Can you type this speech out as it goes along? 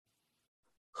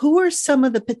who are some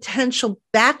of the potential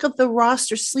back of the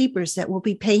roster sleepers that we'll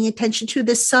be paying attention to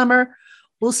this summer?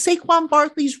 Will Saquon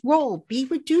Barkley's role be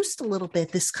reduced a little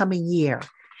bit this coming year?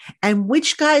 And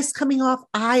which guys coming off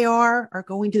IR are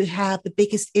going to have the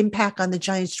biggest impact on the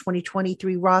Giants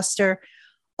 2023 roster?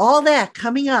 All that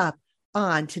coming up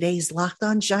on today's Locked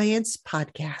On Giants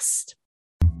podcast.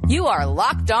 You are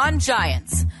Locked On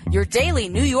Giants, your daily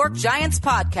New York Giants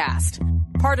podcast.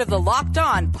 Part of the Locked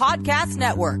On Podcast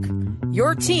Network,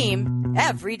 your team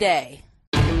every day.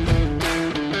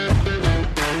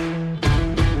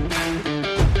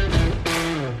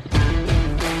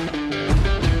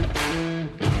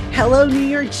 Hello, New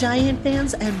York Giant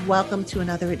fans, and welcome to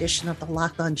another edition of the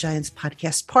Locked On Giants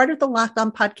podcast, part of the Locked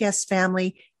On Podcast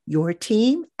family, your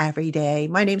team every day.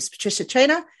 My name is Patricia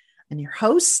Traina. I'm your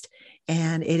host,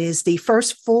 and it is the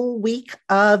first full week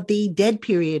of the dead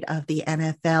period of the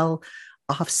NFL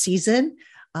offseason.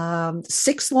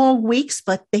 6 long weeks,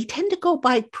 but they tend to go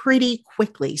by pretty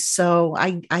quickly. So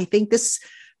I think this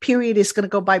period is going to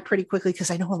go by pretty quickly because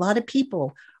I know a lot of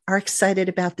people are excited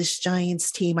about this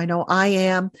Giants team. I know I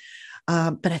am,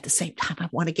 but at the same time, I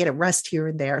want to get a rest here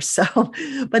and there. So,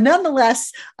 but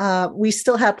nonetheless, we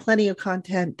still have plenty of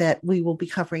content that we will be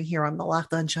covering here on the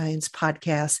Locked On Giants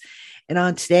podcast. And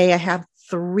on today, I have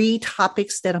 3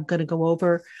 topics that I'm going to go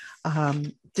over.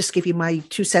 Just give you my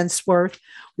 2 cents worth.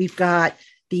 We've got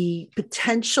the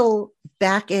potential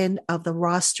back end of the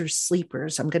roster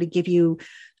sleepers. I'm going to give you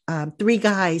 3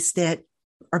 guys that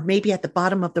are maybe at the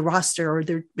bottom of the roster or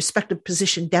their respective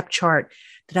position depth chart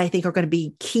that I think are going to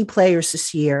be key players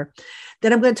this year.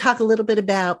 Then I'm going to talk a little bit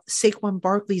about Saquon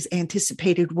Barkley's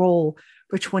anticipated role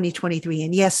for 2023.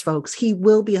 And yes, folks, he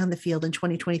will be on the field in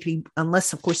 2023,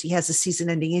 unless, of course, he has a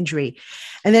season-ending injury.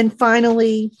 And then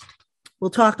finally, we'll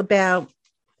talk about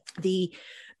the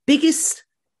biggest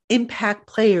impact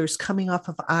players coming off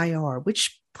of IR,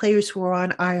 which players who were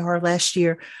on IR last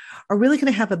year are really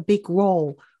going to have a big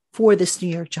role for this New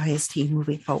York Giants team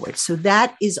moving forward. So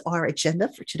that is our agenda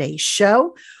for today's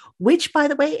show, which, by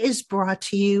the way, is brought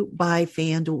to you by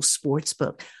FanDuel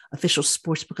Sportsbook, official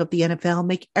sportsbook of the NFL.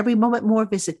 Make every moment more.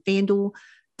 Visit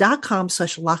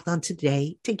FanDuel.com/locked on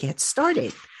today to get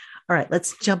started. All right,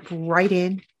 let's jump right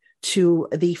in to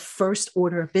the first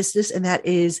order of business, and that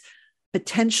is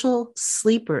potential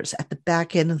sleepers at the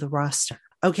back end of the roster.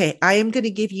 Okay, I am going to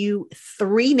give you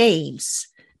 3 names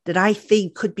that I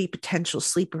think could be potential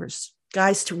sleepers,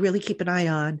 guys to really keep an eye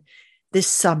on this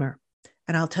summer.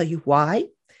 And I'll tell you why.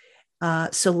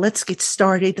 So let's get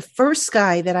started. The first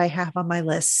guy that I have on my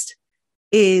list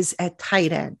is at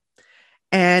tight end.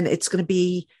 And it's going to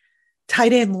be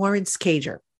tight end Lawrence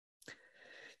Cager.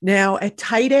 Now, at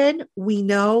tight end, we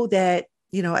know that,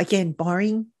 again,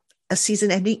 barring a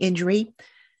season-ending injury,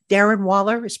 Darren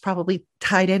Waller is probably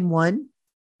tight end 1.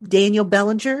 Daniel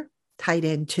Bellinger, tight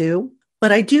end 2.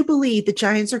 But I do believe the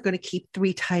Giants are going to keep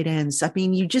 3 tight ends. I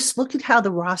mean, you just look at how the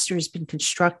roster has been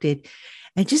constructed,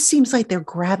 and it just seems like they're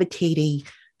gravitating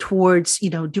towards,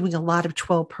 doing a lot of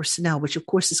 12 personnel, which of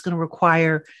course is going to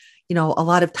require, a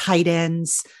lot of tight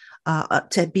ends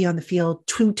to be on the field,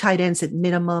 2 tight ends at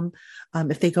minimum.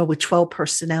 If they go with 12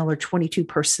 personnel or 22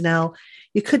 personnel,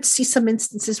 you could see some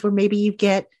instances where maybe you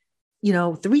get,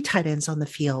 3 tight ends on the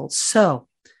field. So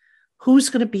who's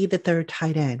going to be the 3rd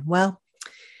tight end? Well,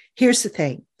 here's the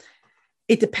thing.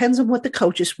 It depends on what the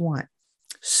coaches want.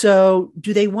 So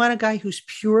do they want a guy who's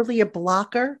purely a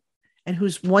blocker and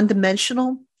who's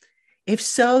one-dimensional? If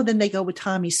so, then they go with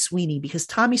Tommy Sweeney, because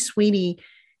Tommy Sweeney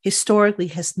historically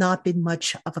has not been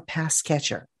much of a pass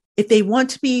catcher. If they want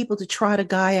to be able to trot a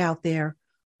guy out there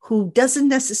who doesn't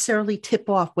necessarily tip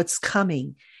off what's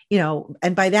coming,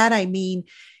 and by that I mean,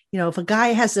 if a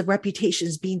guy has a reputation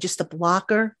as being just a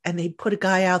blocker and they put a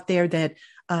guy out there that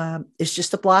is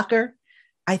just a blocker,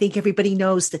 I think everybody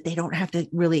knows that they don't have to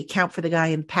really account for the guy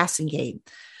in the passing game.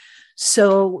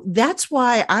 So that's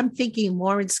why I'm thinking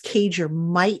Lawrence Cager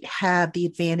might have the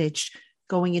advantage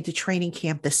going into training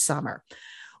camp this summer.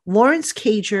 Lawrence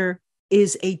Cager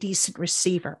is a decent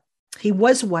receiver. He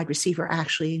was a wide receiver,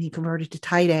 actually, and he converted to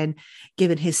tight end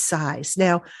given his size.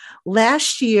 Now,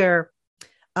 last year,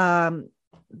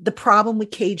 the problem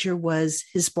with Cager was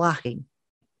his blocking.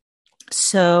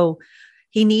 So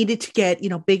he needed to get,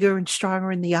 bigger and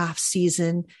stronger in the off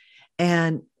season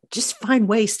and just find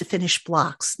ways to finish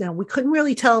blocks. Now, we couldn't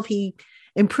really tell if he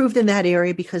improved in that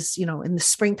area because, in the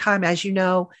springtime, as you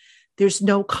know, there's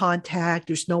no contact,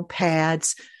 there's no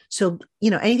pads. So,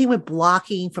 anything with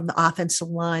blocking from the offensive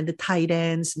line, the tight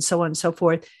ends, and so on and so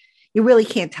forth, you really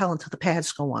can't tell until the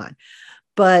pads go on.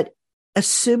 But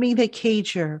assuming that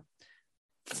Cager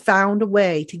found a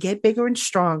way to get bigger and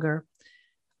stronger,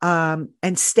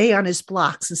 and stay on his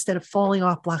blocks instead of falling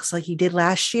off blocks like he did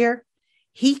last year,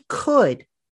 he could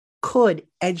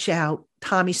edge out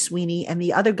Tommy Sweeney and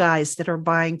the other guys that are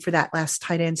vying for that last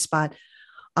tight end spot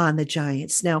on the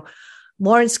Giants. Now,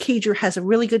 Lawrence Cager has a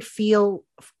really good feel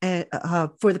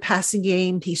for the passing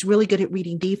game. He's really good at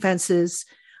reading defenses,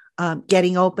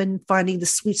 getting open, finding the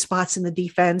sweet spots in the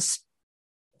defense.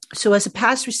 So as a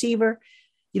pass receiver,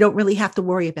 you don't really have to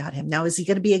worry about him. Now, is he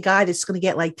going to be a guy that's going to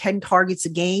get like 10 targets a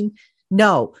game?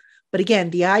 No. But again,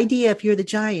 the idea, if you're the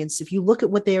Giants, if you look at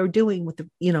what they are doing with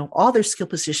all their skill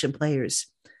position players,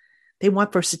 they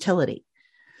want versatility.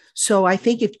 So I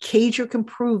think if Cager can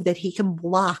prove that he can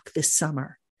block this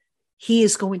summer, he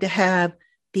is going to have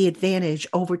the advantage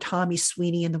over Tommy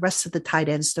Sweeney and the rest of the tight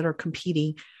ends that are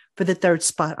competing for the third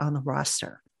spot on the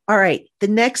roster. All right. The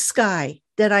next guy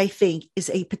that I think is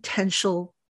a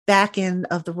potential back end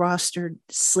of the roster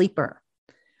sleeper,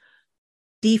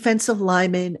 defensive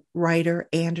lineman Ryder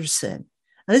Anderson.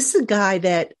 Now, this is a guy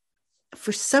that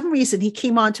for some reason he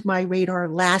came onto my radar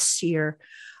last year.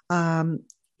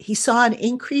 He saw an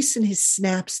increase in his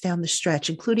snaps down the stretch,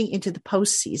 including into the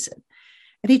postseason.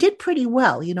 And he did pretty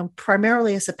well,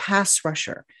 primarily as a pass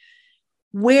rusher.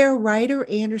 Where Ryder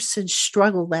Anderson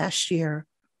struggled last year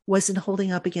was in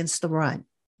holding up against the run.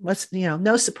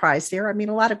 No surprise there. I mean,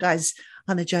 a lot of guys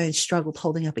on the Giants struggled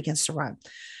holding up against the run.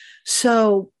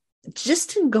 So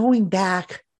just in going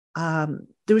back, there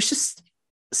was just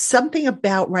something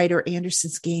about Ryder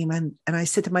Anderson's game. And I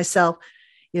said to myself,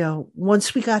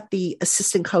 once we got the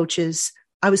assistant coaches,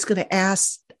 I was going to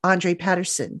ask Andre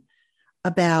Patterson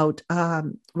about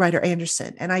Ryder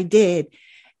Anderson. And I did.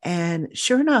 And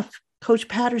sure enough, Coach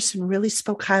Patterson really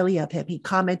spoke highly of him. He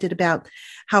commented about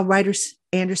how Ryder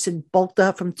Anderson bulked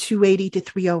up from 280 to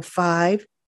 305,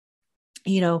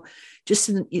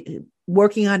 just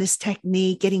working on his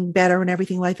technique, getting better and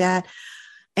everything like that.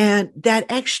 And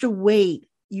that extra weight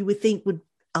you would think would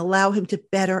allow him to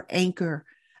better anchor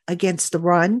against the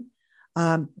run,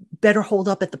 better hold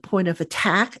up at the point of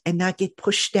attack and not get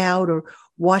pushed out or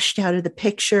washed out of the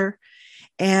picture.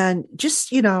 And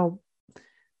just,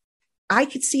 I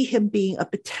could see him being a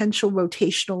potential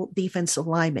rotational defensive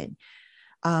lineman.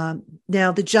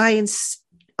 Now, the Giants,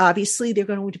 obviously, they're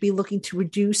going to be looking to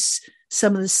reduce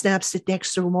some of the snaps that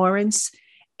Dexter Lawrence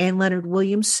and Leonard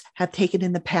Williams have taken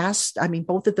in the past. I mean,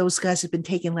 both of those guys have been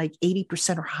taking like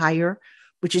 80% or higher,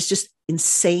 which is just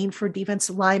insane for a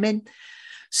defensive lineman.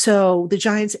 So the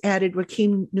Giants added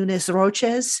Raheem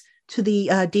Nunez-Roches to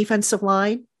the defensive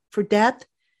line for depth.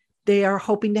 They are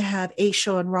hoping to have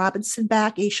A'Shawn Robinson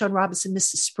back. A'Shawn Robinson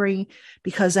missed the spring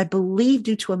because I believe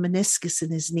due to a meniscus in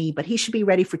his knee, but he should be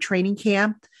ready for training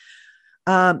camp.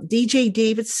 DJ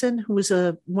Davidson, who was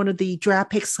one of the draft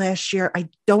picks last year, I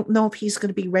don't know if he's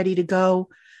going to be ready to go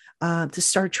to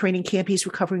start training camp. He's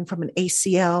recovering from an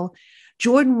ACL.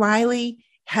 Jordan Riley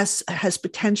has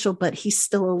potential, but he's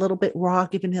still a little bit raw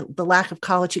given the lack of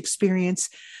college experience.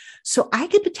 So I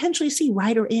could potentially see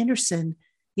Ryder Anderson,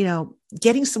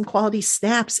 getting some quality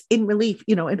snaps in relief,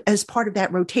 as part of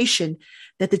that rotation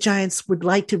that the Giants would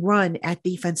like to run at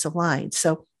defensive line.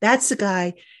 So that's a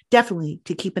guy definitely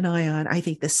to keep an eye on, I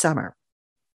think, this summer.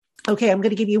 Okay, I'm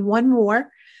going to give you one more.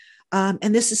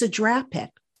 And this is a draft pick.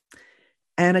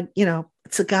 And,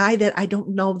 it's a guy that I don't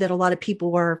know that a lot of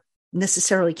people are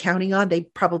necessarily counting on. They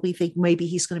probably think maybe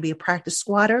he's going to be a practice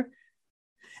squatter.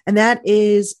 And that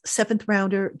is 7th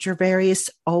rounder Gervarius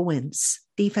Owens,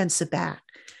 defensive back.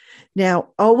 Now,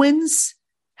 Owens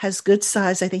has good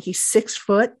size. I think he's 6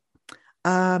 foot.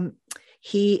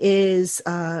 He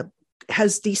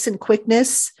has decent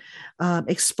quickness,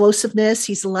 explosiveness.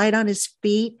 He's light on his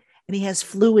feet, and he has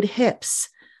fluid hips.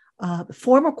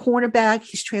 Former cornerback,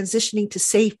 he's transitioning to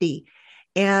safety.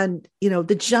 And,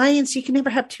 the Giants, you can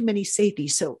never have too many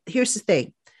safeties. So here's the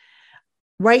thing.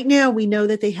 Right now, we know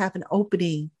that they have an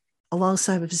opening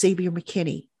alongside of Xavier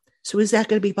McKinney. So is that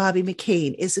going to be Bobby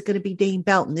McCain? Is it going to be Dane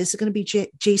Belton? Is it going to be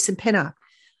Jason Pinnock?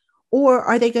 Or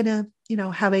are they going to,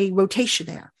 have a rotation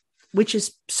there, which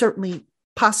is certainly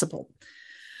possible.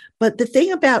 But the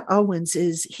thing about Owens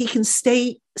is he can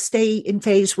stay in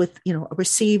phase with, a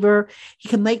receiver. He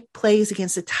can make plays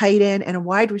against a tight end and a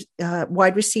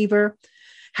wide receiver,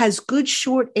 has good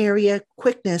short area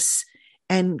quickness,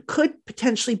 and could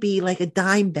potentially be like a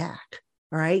dime back.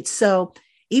 All right. So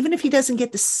even if he doesn't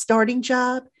get the starting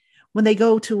job, when they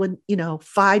go to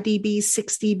 5 DBs,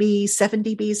 6 DBs, 7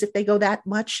 DBs, if they go that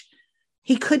much,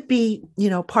 he could be,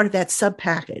 part of that sub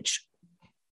package.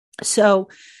 So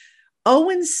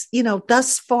Owens,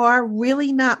 thus far,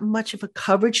 really not much of a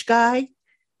coverage guy,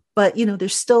 but,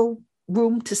 there's still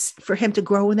room for him to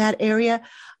grow in that area.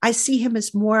 I see him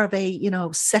as more of a,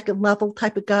 second level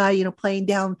type of guy, playing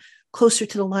down closer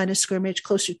to the line of scrimmage,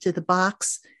 closer to the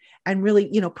box, and really,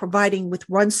 providing with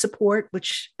run support,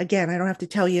 which again, I don't have to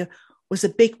tell you, was a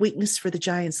big weakness for the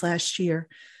Giants last year.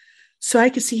 So I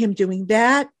could see him doing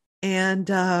that. And,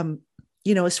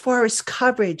 as far as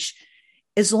coverage,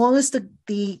 as long as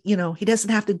he doesn't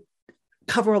have to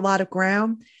cover a lot of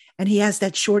ground and he has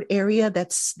that short area,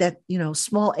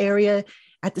 small area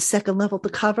at the second level to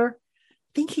cover,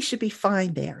 I think he should be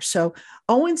fine there. So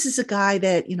Owens is a guy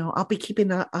that, I'll be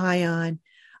keeping an eye on.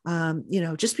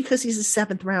 Just because he's a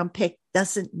 7th round pick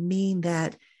doesn't mean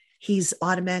that he's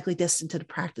automatically destined to the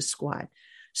practice squad.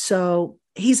 So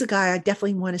he's a guy I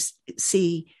definitely want to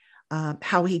see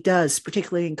how he does,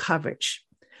 particularly in coverage.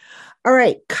 All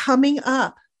right, coming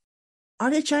up, are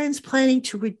the Giants planning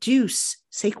to reduce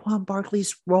Saquon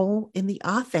Barkley's role in the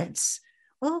offense?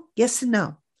 Well, yes and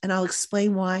no, and I'll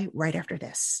explain why right after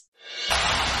this.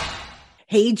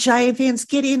 Hey, Giant fans,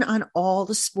 get in on all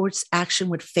the sports action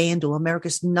with FanDuel,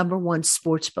 America's #1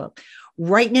 sportsbook.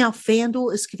 Right now,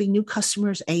 FanDuel is giving new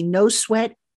customers a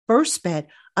no-sweat first bet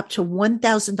up to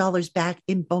 $1,000 back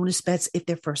in bonus bets if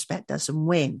their first bet doesn't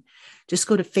win. Just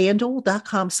go to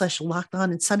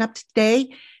FanDuel.com/lockedon and sign up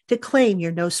today to claim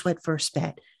your no-sweat first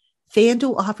bet.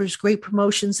 FanDuel offers great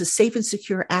promotions, a safe and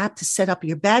secure app to set up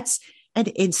your bets,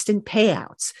 and instant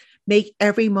payouts. Make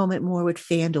every moment more with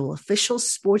FanDuel, official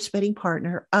sports betting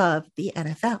partner of the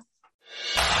NFL.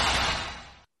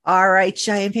 All right,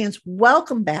 Giant fans,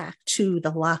 welcome back to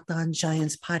the Locked On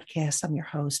Giants podcast. I'm your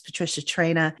host, Patricia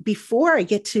Traina. Before I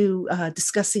get to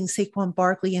discussing Saquon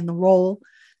Barkley and the role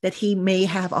that he may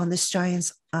have on this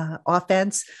Giants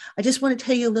offense, I just want to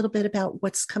tell you a little bit about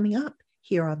what's coming up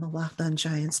here on the Locked On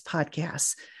Giants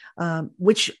podcast.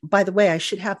 Which, by the way, I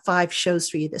should have 5 shows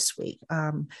for you this week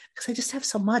because I just have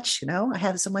so much, I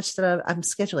have so much that I'm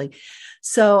scheduling.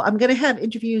 So I'm going to have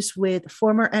interviews with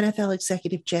former NFL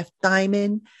executive Jeff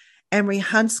Diamond. Emery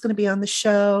Hunt's going to be on the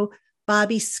show.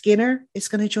 Bobby Skinner is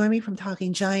going to join me from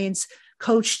Talking Giants.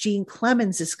 Coach Gene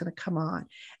Clemens is going to come on.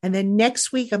 And then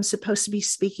next week, I'm supposed to be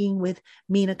speaking with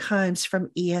Mina Kimes from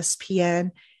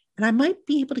ESPN. And I might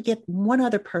be able to get one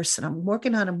other person. I'm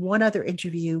working on one other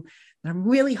interview that I'm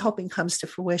really hoping comes to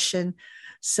fruition.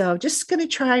 So just going to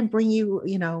try and bring you,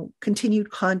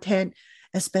 continued content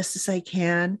as best as I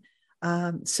can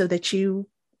so that you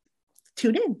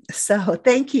tune in. So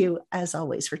thank you, as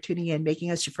always, for tuning in,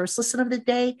 making us your first listen of the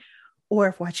day, or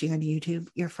if watching on YouTube,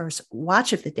 your first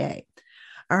watch of the day.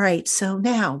 All right. So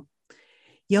now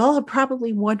y'all are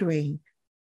probably wondering,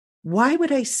 why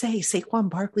would I say Saquon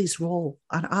Barkley's role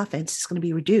on offense is going to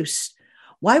be reduced?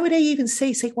 Why would I even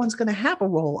say Saquon's going to have a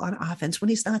role on offense when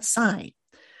he's not signed?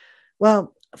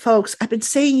 Well, folks, I've been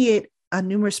saying it on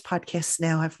numerous podcasts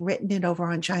now. I've written it over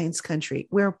on Giants Country,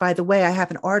 where, by the way, I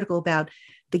have an article about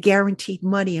the guaranteed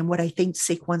money and what I think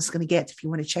Saquon's going to get, if you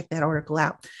want to check that article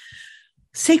out.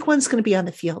 Saquon's going to be on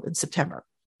the field in September.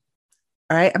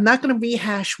 All right. I'm not going to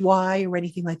rehash why or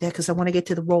anything like that because I want to get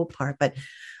to the role part, but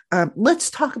let's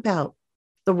talk about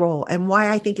the role and why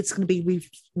I think it's going to be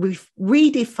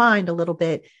redefined a little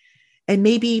bit and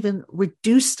maybe even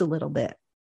reduced a little bit.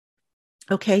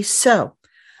 Okay, so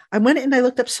I went and I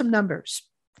looked up some numbers.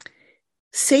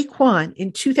 Saquon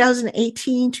in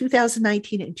 2018,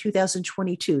 2019, and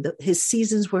 2022, his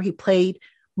seasons where he played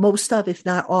most of, if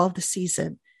not all of the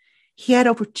season, he had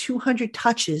over 200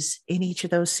 touches in each of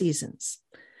those seasons.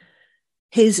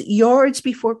 His yards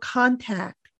before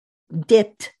contact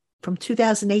dipped from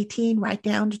 2018 right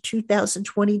down to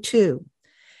 2022,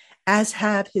 as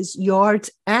have his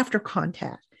yards after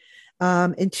contact.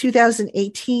 In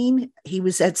 2018, he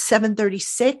was at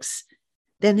 736.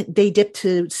 Then they dipped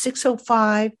to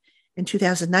 605 in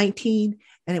 2019,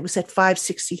 and it was at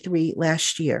 563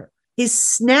 last year. His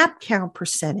snap count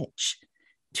percentage,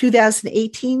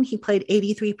 2018, he played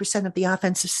 83% of the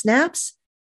offensive snaps,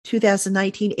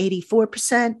 2019,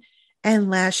 84%,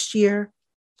 and last year,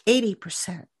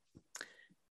 80%.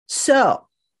 So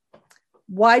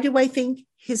why do I think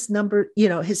his number,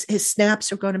 his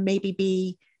snaps are going to maybe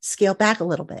be scaled back a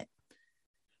little bit?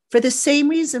 For the same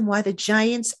reason why the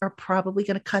Giants are probably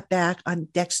going to cut back on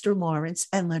Dexter Lawrence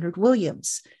and Leonard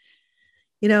Williams.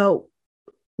 When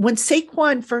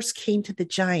Saquon first came to the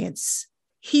Giants,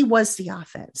 he was the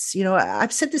offense.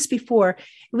 I've said this before.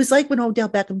 It was like when Odell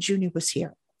Beckham Jr. was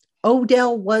here.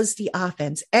 Odell was the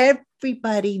offense.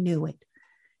 Everybody knew it.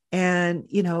 And,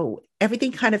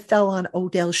 everything kind of fell on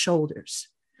Odell's shoulders.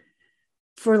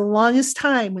 For the longest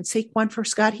time, when Saquon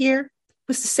first got here, it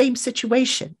was the same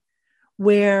situation.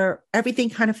 where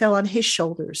everything kind of fell on his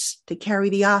shoulders to carry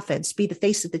the offense, be the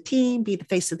face of the team, be the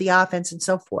face of the offense, and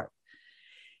so forth.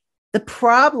 The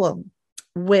problem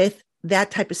with that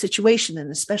type of situation,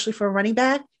 and especially for a running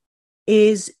back,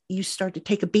 is you start to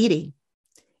take a beating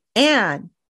and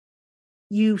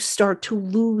you start to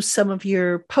lose some of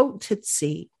your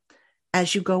potency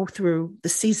as you go through the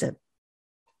season.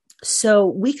 So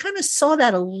we kind of saw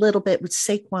that a little bit with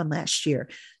Saquon last year.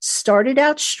 Started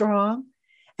out strong,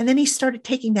 and then he started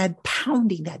taking that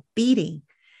pounding, that beating.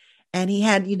 And he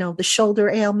had, the shoulder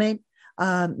ailment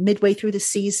midway through the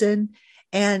season.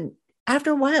 And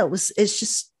after a while, it's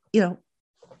just,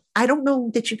 I don't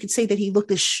know that you could say that he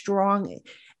looked as strong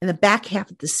in the back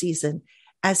half of the season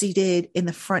as he did in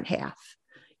the front half.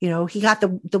 He got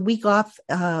the week off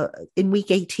in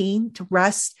week 18 to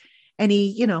rest, and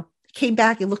he, came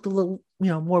back and looked a little,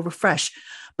 more refreshed.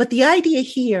 But the idea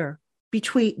here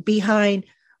behind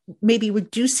maybe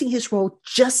reducing his role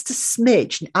just a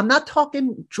smidge, I'm not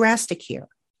talking drastic here,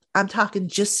 I'm talking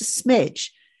just a smidge,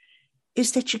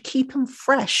 is that you keep him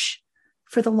fresh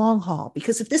for the long haul.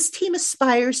 Because if this team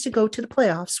aspires to go to the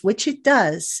playoffs, which it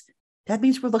does, that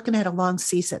means we're looking at a long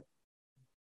season.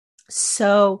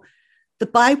 So the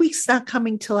bye week's not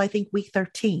coming till I think week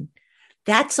 13.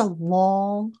 That's a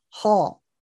long haul.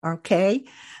 Okay.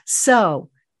 So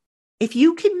if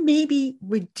you can maybe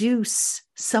reduce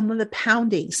some of the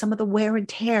pounding, some of the wear and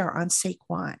tear on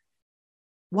Saquon,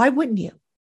 why wouldn't you?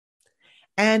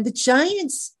 And the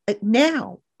Giants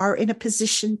now are in a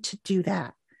position to do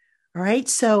that. All right.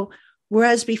 So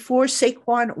whereas before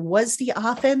Saquon was the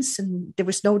offense and there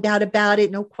was no doubt about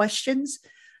it, no questions.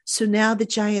 So now the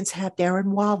Giants have Darren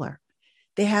Waller.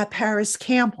 They have Paris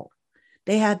Campbell.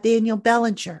 They have Daniel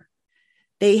Bellinger.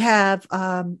 They have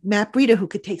Matt Breida, who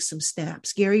could take some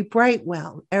snaps, Gary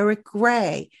Brightwell, Eric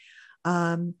Gray,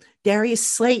 Darius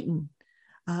Slayton,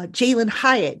 Jalen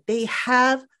Hyatt. They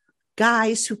have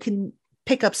guys who can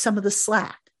pick up some of the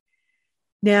slack.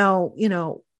 Now,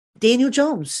 Daniel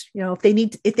Jones, if they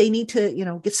need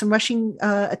to, get some rushing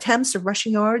attempts or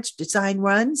rushing yards, design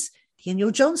runs,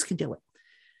 Daniel Jones can do it.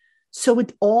 So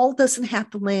it all doesn't have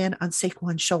to land on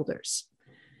Saquon's shoulders.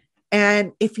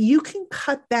 And if you can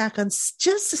cut back on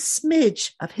just a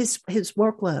smidge of his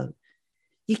workload,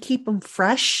 you keep him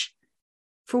fresh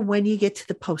for when you get to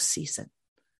the postseason.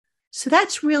 So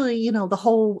that's really, the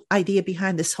whole idea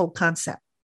behind this whole concept.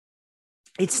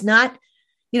 It's not,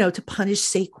 to punish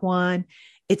Saquon.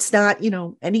 It's not,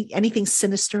 anything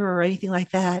sinister or anything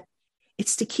like that.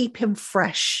 It's to keep him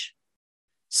fresh.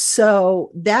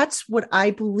 So that's what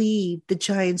I believe the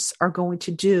Giants are going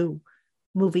to do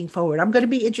moving forward. I'm going to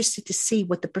be interested to see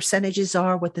what the percentages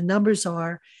are, what the numbers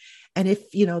are. And if,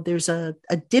 there's a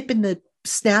dip in the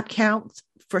snap count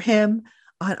for him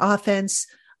on offense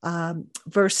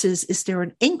versus is there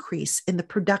an increase in the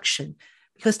production?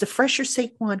 Because the fresher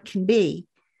Saquon can be,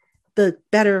 the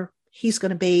better he's going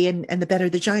to be and the better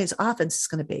the Giants offense is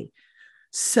going to be.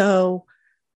 So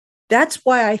that's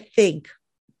why I think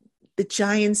the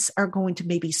Giants are going to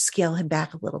maybe scale him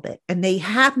back a little bit. And they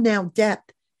have now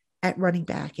depth at running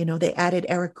back. They added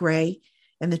Eric Gray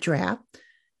in the draft.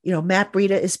 Matt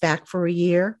Breida is back for a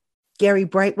year. Gary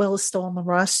Brightwell is still on the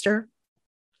roster.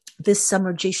 This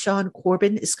summer, Jashawn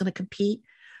Corbin is going to compete.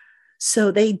 So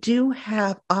they do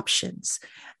have options.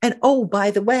 And oh,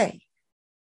 by the way,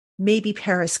 maybe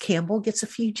Paris Campbell gets a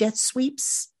few jet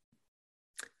sweeps.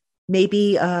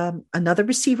 Maybe another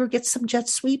receiver gets some jet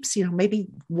sweeps. Maybe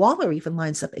Waller even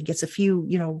lines up and gets a few,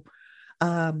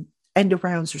 end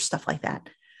arounds or stuff like that.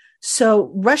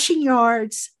 So rushing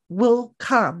yards will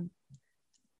come.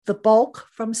 The bulk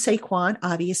from Saquon,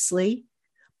 obviously,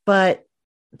 but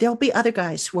there'll be other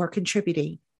guys who are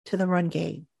contributing to the run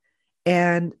game.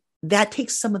 And that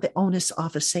takes some of the onus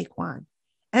off of Saquon.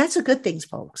 And that's a good thing,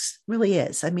 folks. It really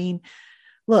is. I mean,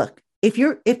 look, if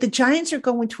the Giants are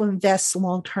going to invest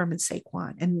long-term in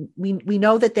Saquon, and we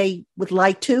know that they would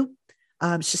like to,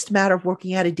 it's just a matter of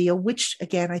working out a deal, which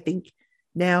again, I think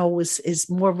now is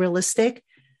more realistic.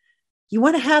 You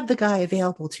want to have the guy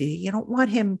available to you. You don't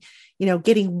want him,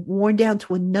 getting worn down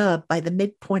to a nub by the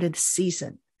midpoint of the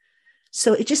season.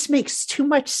 So it just makes too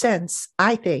much sense,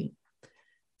 I think,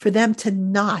 for them to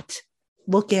not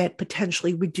look at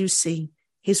potentially reducing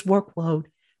his workload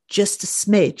just a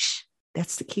smidge.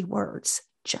 That's the key words,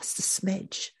 just a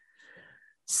smidge.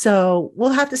 So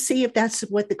we'll have to see if that's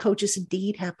what the coaches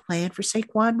indeed have planned for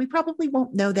Saquon. We probably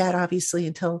won't know that, obviously,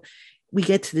 until we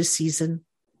get to this season.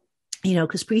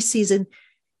 Because preseason,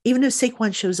 even if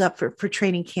Saquon shows up for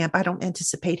training camp, I don't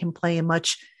anticipate him playing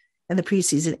much in the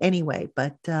preseason anyway.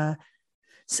 But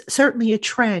certainly a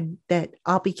trend that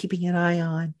I'll be keeping an eye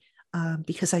on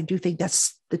because I do think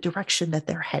that's the direction that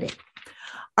they're heading.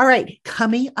 All right,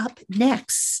 coming up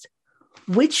next,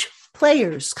 which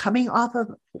players coming off of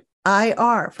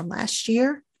IR from last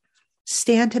year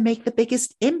stand to make the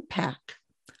biggest impact?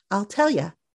 I'll tell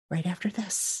you right after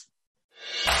this.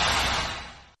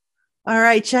 All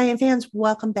right, Giant fans,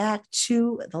 welcome back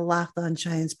to the Locked On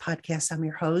Giants podcast. I'm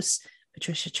your host,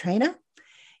 Patricia Traina,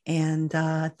 and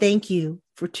thank you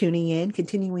for tuning in,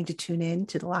 continuing to tune in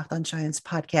to the Locked On Giants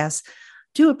podcast.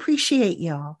 Do appreciate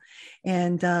y'all.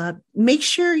 And make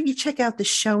sure you check out the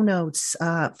show notes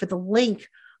for the link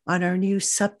on our new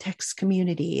subtext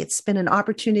community. It's been an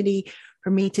opportunity for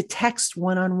me to text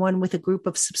one-on-one with a group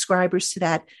of subscribers to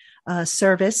that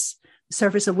service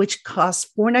of which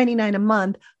costs $4.99 a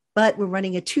month, but we're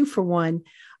running a 2-for-1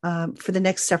 for the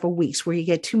next several weeks, where you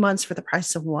get 2 months for the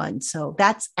price of one. So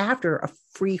that's after a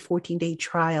free 14-day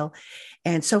trial.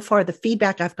 And so far, the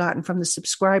feedback I've gotten from the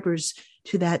subscribers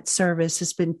to that service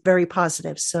has been very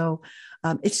positive. So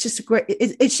it's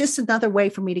just another way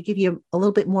for me to give you a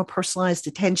little bit more personalized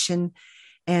attention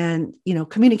and,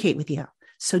 communicate with you.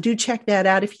 So do check that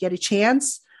out if you get a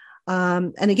chance.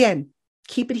 And again,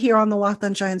 keep it here on the Locked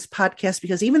On Giants podcast,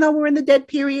 because even though we're in the dead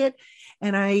period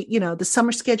and the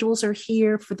summer schedules are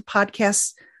here for the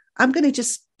podcast, I'm going to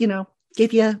just,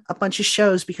 give you a bunch of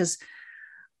shows, because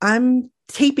I'm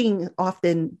taping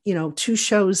often, 2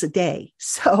 shows a day.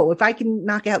 So if I can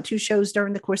knock out 2 shows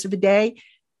during the course of a day,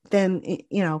 then,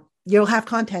 you'll have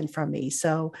content from me.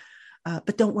 So,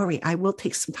 but don't worry, I will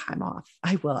take some time off.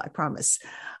 I will, I promise.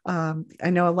 I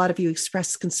know a lot of you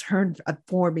expressed concern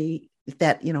for me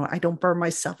that, I don't burn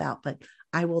myself out, but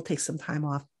I will take some time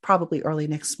off, probably early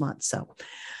next month. So,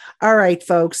 all right,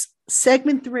 folks,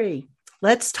 segment 3,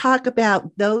 let's talk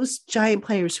about those Giant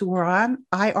players who were on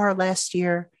IR last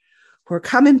year, who are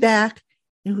coming back,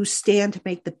 and who stand to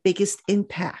make the biggest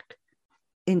impact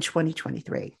in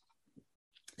 2023.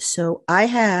 So I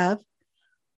have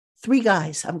 3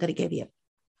 guys I'm going to give you.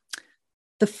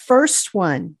 The first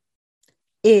one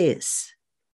is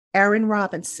Aaron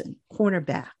Robinson,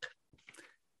 cornerback.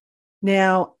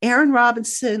 Now, Aaron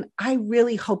Robinson, I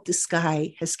really hope this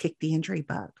guy has kicked the injury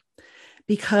bug,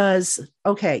 because,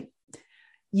 okay,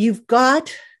 you've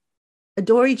got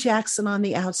Adoree Jackson on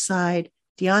the outside.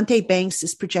 Deonte Banks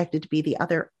is projected to be the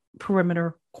other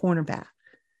perimeter cornerback.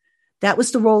 That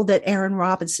was the role that Aaron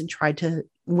Robinson tried to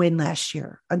win last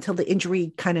year, until the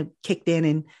injury kind of kicked in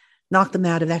and knocked them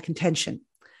out of that contention.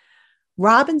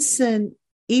 Robinson,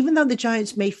 even though the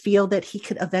Giants may feel that he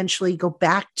could eventually go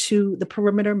back to the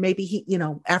perimeter, maybe he,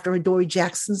 after Adoree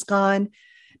Jackson's gone,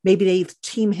 maybe they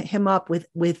team him up with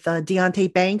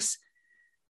Deonte Banks.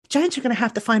 The Giants are going to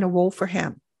have to find a role for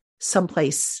him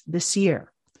someplace this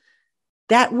year.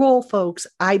 That role, folks,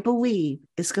 I believe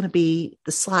is going to be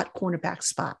the slot cornerback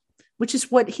spot, which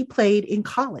is what he played in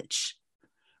college.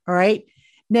 All right.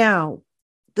 Now,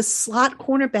 the slot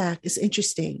cornerback is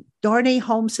interesting. Darnay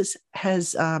Holmes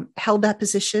has held that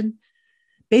position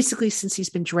basically since he's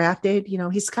been drafted.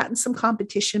 He's gotten some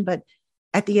competition, but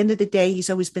at the end of the day, he's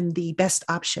always been the best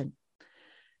option.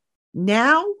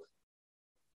 Now,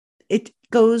 it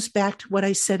goes back to what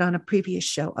I said on a previous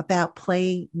show about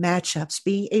playing matchups,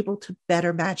 being able to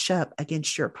better match up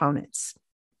against your opponents.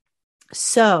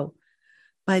 So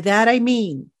by that, I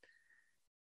mean,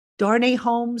 Darnay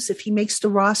Holmes, if he makes the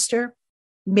roster,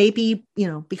 maybe,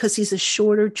 because he's a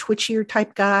shorter, twitchier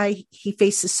type guy, he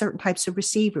faces certain types of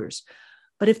receivers.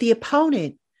 But if the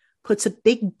opponent puts a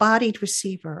big bodied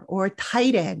receiver or a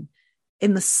tight end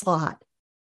in the slot,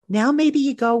 now maybe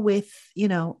you go with,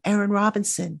 Aaron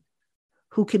Robinson,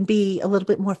 who can be a little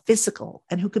bit more physical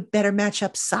and who could better match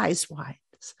up size-wise.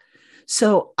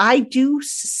 So I do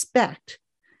suspect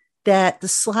that the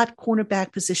slot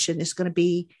cornerback position is going to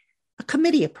be a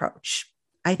committee approach.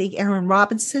 I think Aaron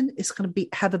Robinson is going to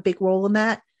have a big role in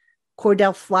that.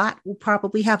 Cordell Flott will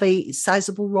probably have a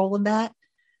sizable role in that.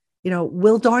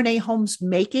 Will Darnay Holmes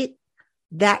make it?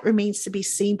 That remains to be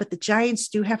seen, but the Giants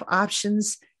do have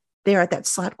options there at that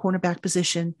slot cornerback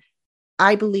position.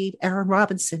 I believe Aaron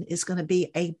Robinson is going to be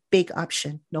a big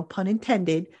option, no pun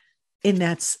intended, in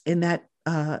that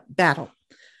battle.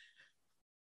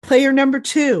 Player number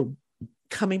 2,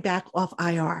 coming back off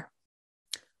IR,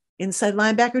 inside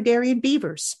linebacker Darian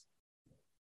Beavers.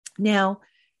 Now,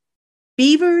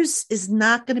 Beavers is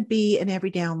not going to be an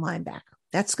every down linebacker.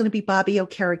 That's going to be Bobby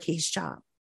Okereke's job.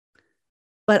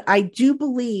 But I do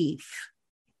believe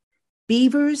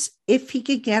Beavers, if he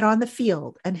could get on the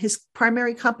field, and his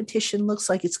primary competition looks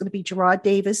like it's going to be Gerard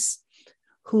Davis,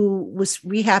 who was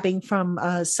rehabbing from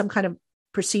some kind of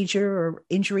procedure or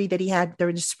injury that he had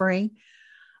during the spring.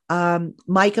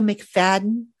 Micah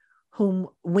McFadden, whom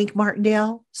Wink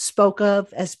Martindale spoke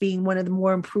of as being one of the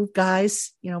more improved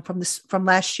guys, from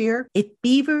last year. If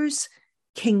Beavers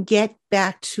can get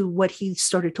back to what he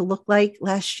started to look like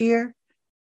last year,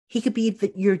 he could be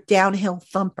your downhill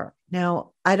thumper.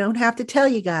 Now, I don't have to tell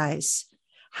you guys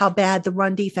how bad the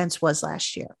run defense was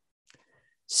last year.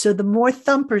 So the more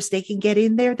thumpers they can get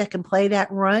in there that can play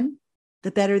that run, the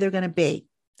better they're going to be.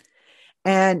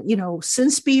 And,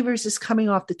 since Beavers is coming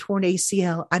off the torn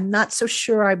ACL, I'm not so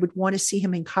sure I would want to see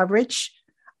him in coverage.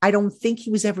 I don't think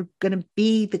he was ever going to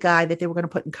be the guy that they were going to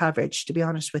put in coverage, to be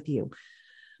honest with you.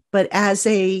 But as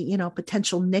a,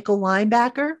 potential nickel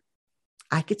linebacker,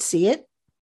 I could see it,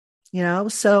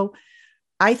 so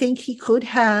I think he could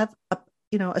have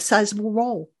a sizable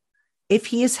role if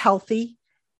he is healthy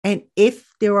and if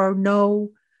there are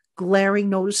no glaring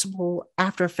noticeable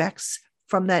after effects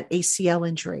from that ACL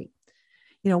injury.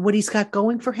 What he's got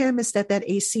going for him is that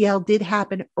ACL did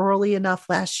happen early enough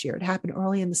last year. It happened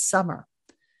early in the summer.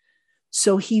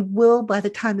 So he will, by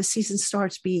the time the season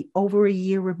starts, be over a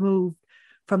year removed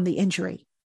from the injury.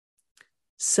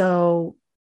 So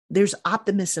there's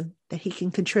optimism that he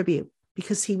can contribute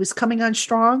because he was coming on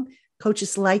strong.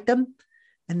 Coaches liked him.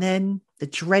 And then the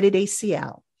dreaded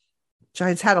ACL.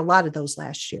 Giants had a lot of those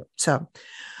last year. So,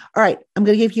 all right, I'm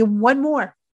going to give you one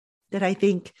more that I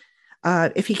think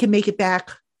if he can make it back,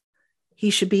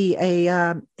 he should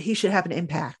have an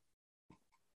impact.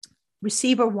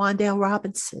 Receiver Wan'Dale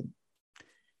Robinson.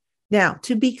 Now,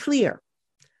 to be clear,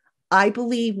 I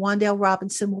believe Wan'Dale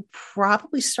Robinson will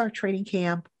probably start training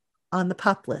camp on the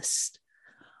PUP list.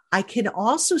 I can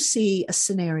also see a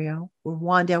scenario where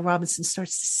Wan'Dale Robinson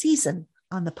starts the season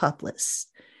on the PUP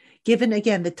list, given,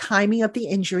 again, the timing of the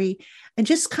injury and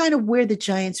just kind of where the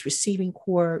Giants receiving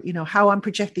core, how I'm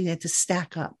projecting it to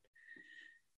stack up.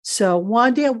 So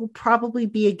Wan'Dale will probably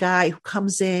be a guy who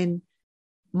comes in,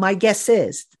 my guess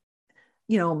is,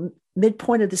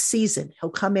 midpoint of the season. He'll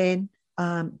come in,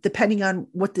 depending on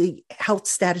what the health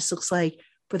status looks like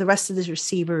for the rest of his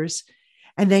receivers,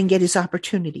 and then get his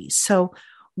opportunities. So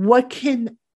what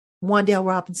can Wan'Dale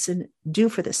Robinson do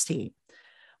for this team?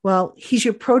 Well, he's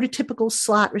your prototypical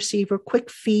slot receiver,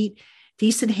 quick feet,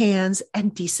 decent hands,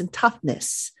 and decent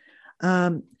toughness.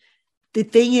 The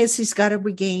thing is, he's got to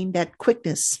regain that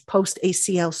quickness post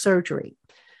ACL surgery.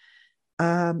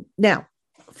 Now,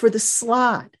 for the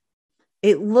slot,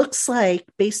 it looks like,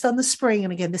 based on the spring,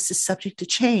 and again, this is subject to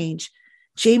change,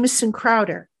 Jamison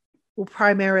Crowder will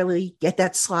primarily get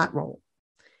that slot role.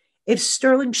 If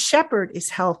Sterling Shepard is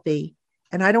healthy,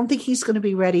 and I don't think he's going to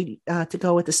be ready to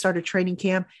go at the start of training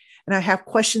camp, and I have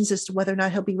questions as to whether or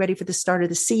not he'll be ready for the start of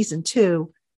the season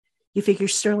too, you figure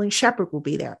Sterling Shepard will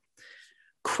be there.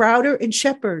 Crowder and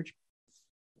Shepard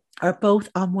are both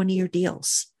on one-year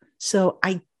deals. So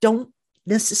I don't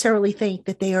necessarily think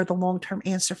that they are the long-term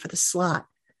answer for the slot.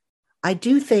 I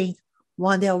do think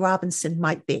Wan'Dale Robinson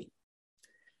might be.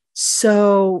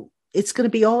 So it's going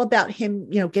to be all about him,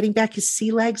 getting back his sea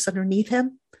legs underneath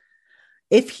him.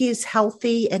 If he is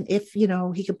healthy and if, he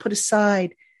can put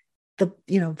aside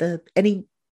any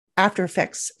after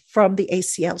effects from the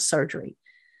ACL surgery.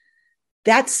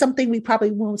 That's something we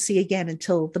probably won't see again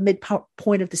until the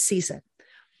midpoint of the season,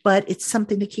 but it's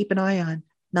something to keep an eye on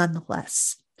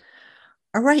nonetheless.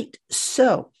 All right.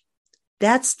 So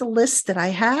that's the list that I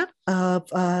have of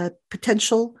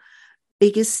potential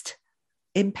biggest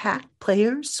impact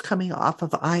players coming off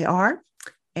of IR.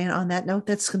 And on that note,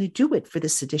 that's going to do it for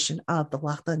this edition of the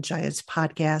Locked On Giants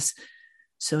podcast.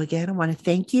 So again, I want to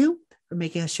thank you for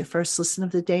making us your first listen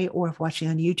of the day, or if watching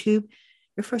on YouTube,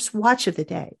 your first watch of the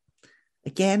day.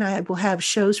 Again, I will have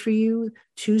shows for you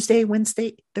Tuesday,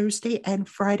 Wednesday, Thursday, and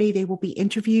Friday. They will be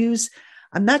interviews.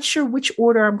 I'm not sure which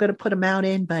order I'm going to put them out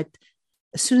in, but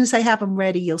as soon as I have them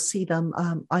ready, you'll see them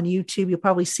on YouTube. You'll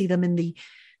probably see them in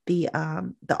the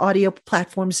audio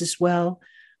platforms as well.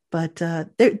 But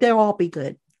they'll all be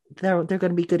good. They're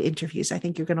going to be good interviews. I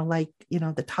think you're going to like,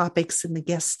 the topics and the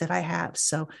guests that I have.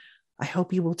 So I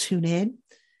hope you will tune in.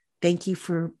 Thank you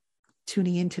for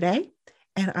tuning in today,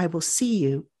 and I will see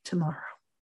you tomorrow.